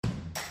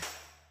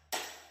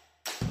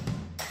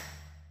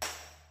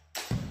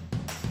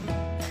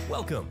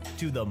Welcome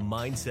to the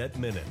Mindset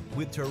Minute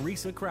with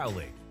Teresa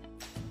Crowley.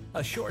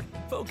 A short,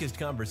 focused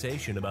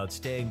conversation about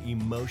staying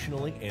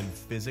emotionally and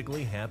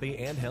physically happy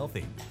and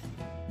healthy.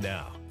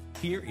 Now,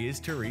 here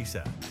is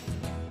Teresa.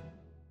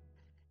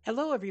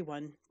 Hello,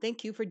 everyone.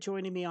 Thank you for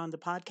joining me on the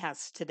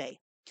podcast today.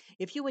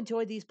 If you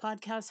enjoy these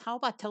podcasts, how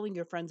about telling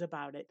your friends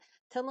about it?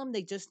 Tell them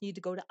they just need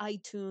to go to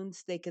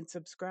iTunes. They can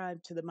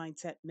subscribe to the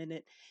Mindset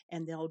Minute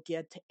and they'll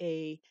get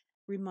a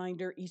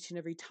reminder each and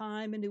every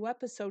time a new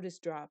episode is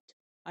dropped.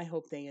 I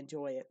hope they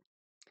enjoy it.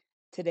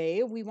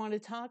 Today, we want to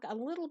talk a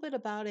little bit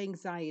about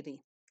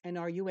anxiety. And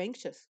are you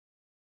anxious?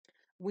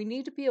 We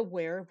need to be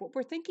aware of what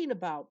we're thinking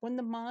about when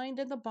the mind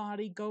and the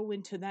body go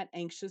into that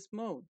anxious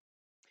mode.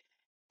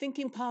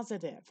 Thinking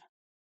positive.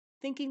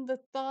 Thinking the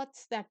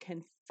thoughts that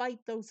can fight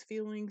those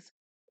feelings,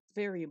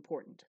 very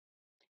important.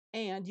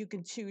 And you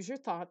can choose your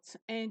thoughts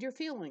and your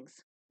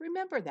feelings.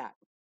 Remember that.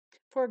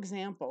 For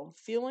example,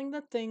 feeling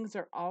that things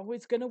are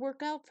always going to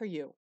work out for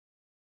you.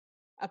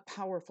 A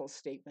powerful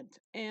statement,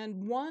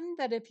 and one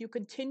that if you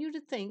continue to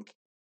think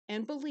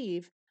and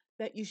believe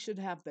that you should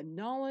have the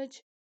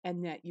knowledge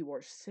and that you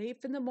are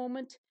safe in the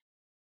moment,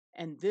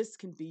 and this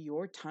can be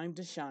your time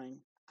to shine,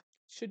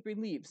 should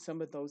relieve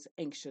some of those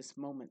anxious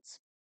moments.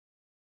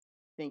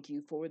 Thank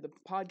you for the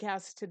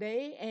podcast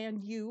today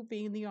and you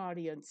being the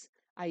audience.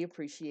 I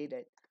appreciate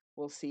it.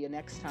 We'll see you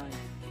next time.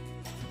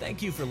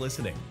 Thank you for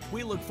listening.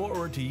 We look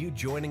forward to you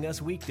joining us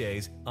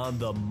weekdays on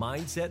the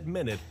Mindset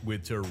Minute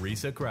with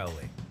Teresa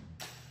Crowley.